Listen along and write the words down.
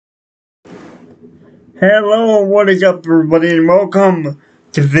Hello, what is up everybody and welcome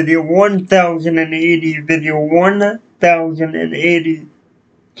to video 1080, video 1080.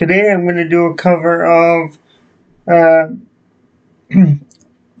 Today I'm going to do a cover of Dancing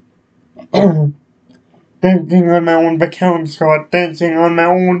on My Own by Calum Scott, Dancing on My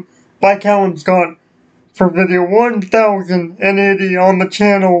Own by Calum Scott for video 1080 on the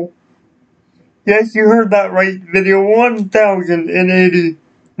channel. Yes, you heard that right, video 1080.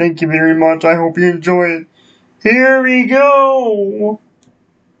 Thank you very much, I hope you enjoy it. Here we go!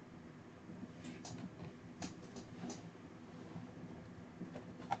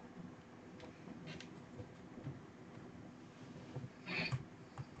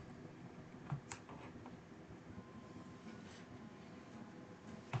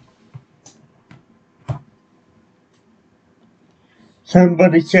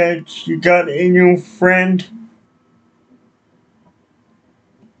 Somebody said she got a new friend.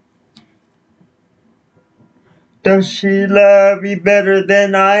 Does she love me better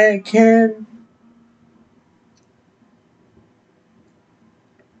than I can?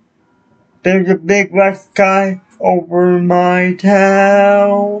 There's a big black sky over my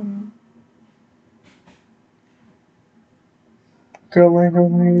town. Going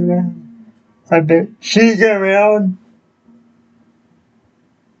around. I bet she's around.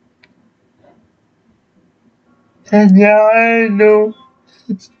 And yeah, I know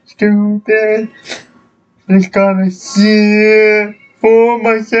it's stupid. Just gotta see it for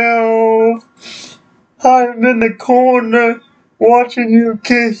myself. I'm in the corner watching you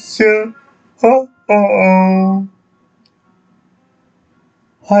kiss her. Oh.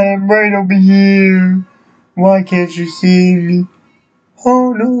 I am right over here. Why can't you see me?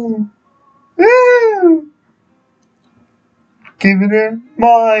 Oh no. Woo! Giving it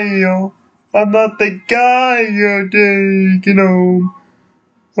my all. I'm not the guy you're taking home.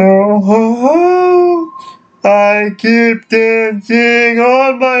 Oh, I keep dancing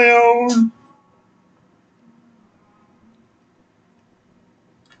on my own.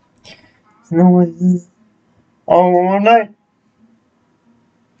 No, all night.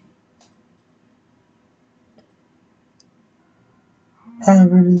 I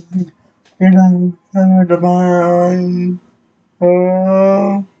really think I'm out of mind.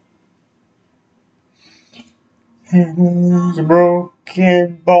 Oh, and these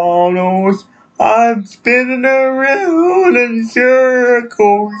broken bottles. I'm spinning around in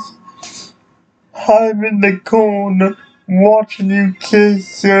circles. I'm in the corner watching you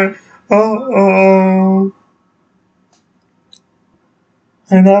kiss her. Oh.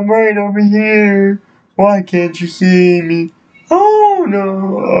 And I'm right over here. Why can't you see me? Oh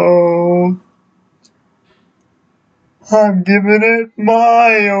no. I'm giving it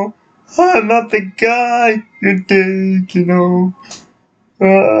my all. I'm not the guy you're taking home.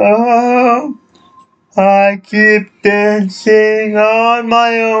 Oh, I keep dancing on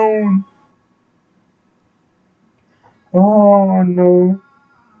my own. Oh no.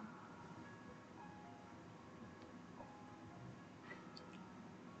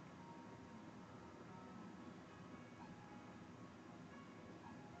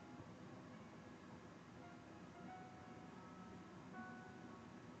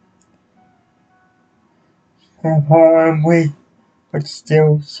 How far away, but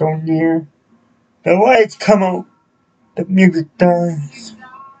still so near. The lights come out, the music dies,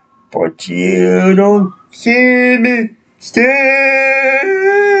 but you don't see me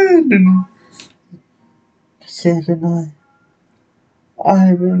standing. Say goodnight.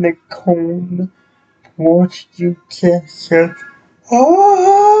 I'm in the corner, watch you kiss her.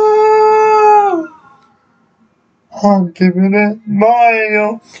 Oh, I'm giving it my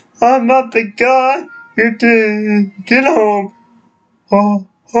all. I'm not the guy you're taking home. Oh,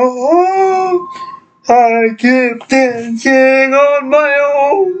 I keep dancing on my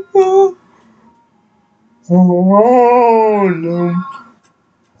own. Oh no,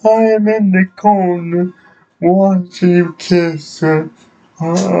 I'm in the corner watching you kiss her.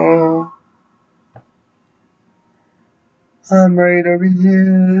 Oh, I'm right over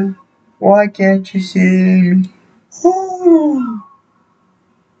here. Why can't you see me? Oh,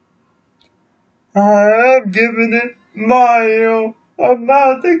 I'm giving it my all. I'm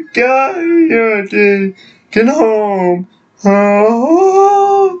not the guy you're taking home.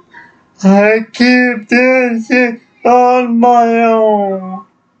 Oh, I keep dancing on my own.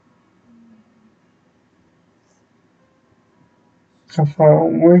 So far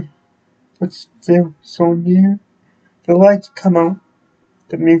away, but still so near. The lights come out,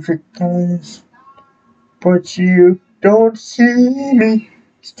 the music dies, but you don't see me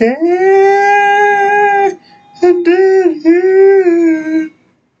standing here.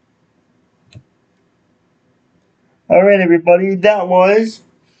 Alright, everybody, that was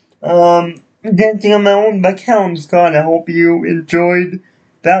Dancing on My Own by Calum Scott. I hope you enjoyed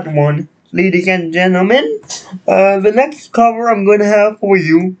that one. Ladies and gentlemen, the next cover I'm going to have for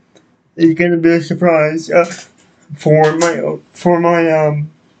you is going to be a surprise. It's going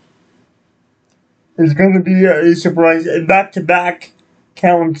to be a surprise. Back to back,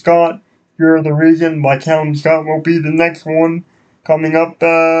 Calum Scott. You're the Reason by Calum Scott will be the next one coming up.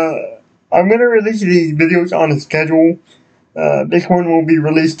 I'm going to release these videos on a schedule. This one will be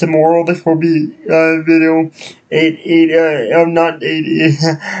released tomorrow. This will be video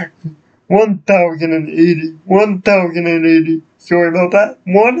 1080. Sorry about that.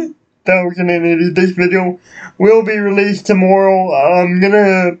 1080. This video will be released tomorrow. I'm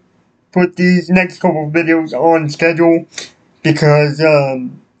gonna put these next couple of videos on schedule because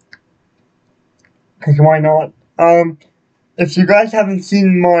why not? If you guys haven't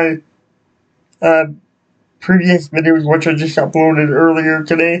seen my previous videos, which I just uploaded earlier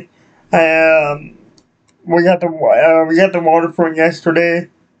today, we got the waterfront yesterday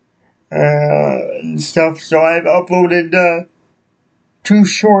and stuff. So I've uploaded two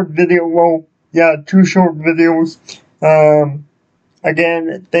short videos.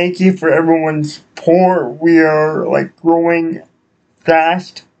 Again, thank you for everyone's support. We are like growing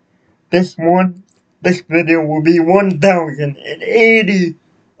fast. This video will be 1080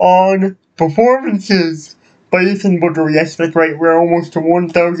 on performances by Ethan Butcher. Yes, that's right. We're almost to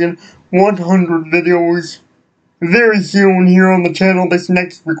 1,100 videos very soon here on the channel. This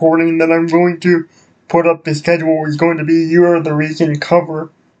next recording that I'm going to put up the schedule is going to be You're the Reason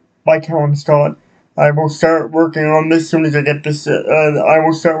cover by Calum Scott. I will start working on this as soon as I get this. I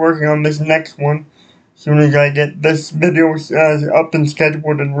will start working on this next one as soon as I get this video up and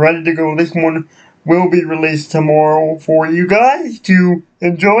scheduled and ready to go. This one will be released tomorrow for you guys to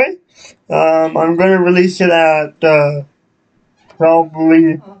enjoy. I'm going to release it at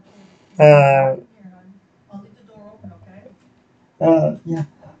probably yeah.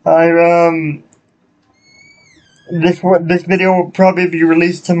 This video will probably be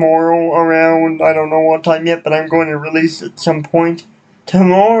released tomorrow around, I don't know what time yet, but I'm going to release at some point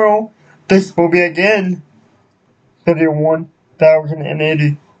tomorrow. This will be again video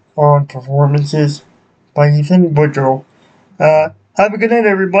 1080 on performances by Ethan Woodrow. Have a good night,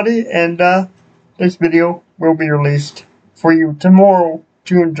 everybody, and this video will be released for you tomorrow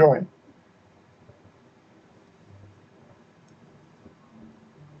to enjoy.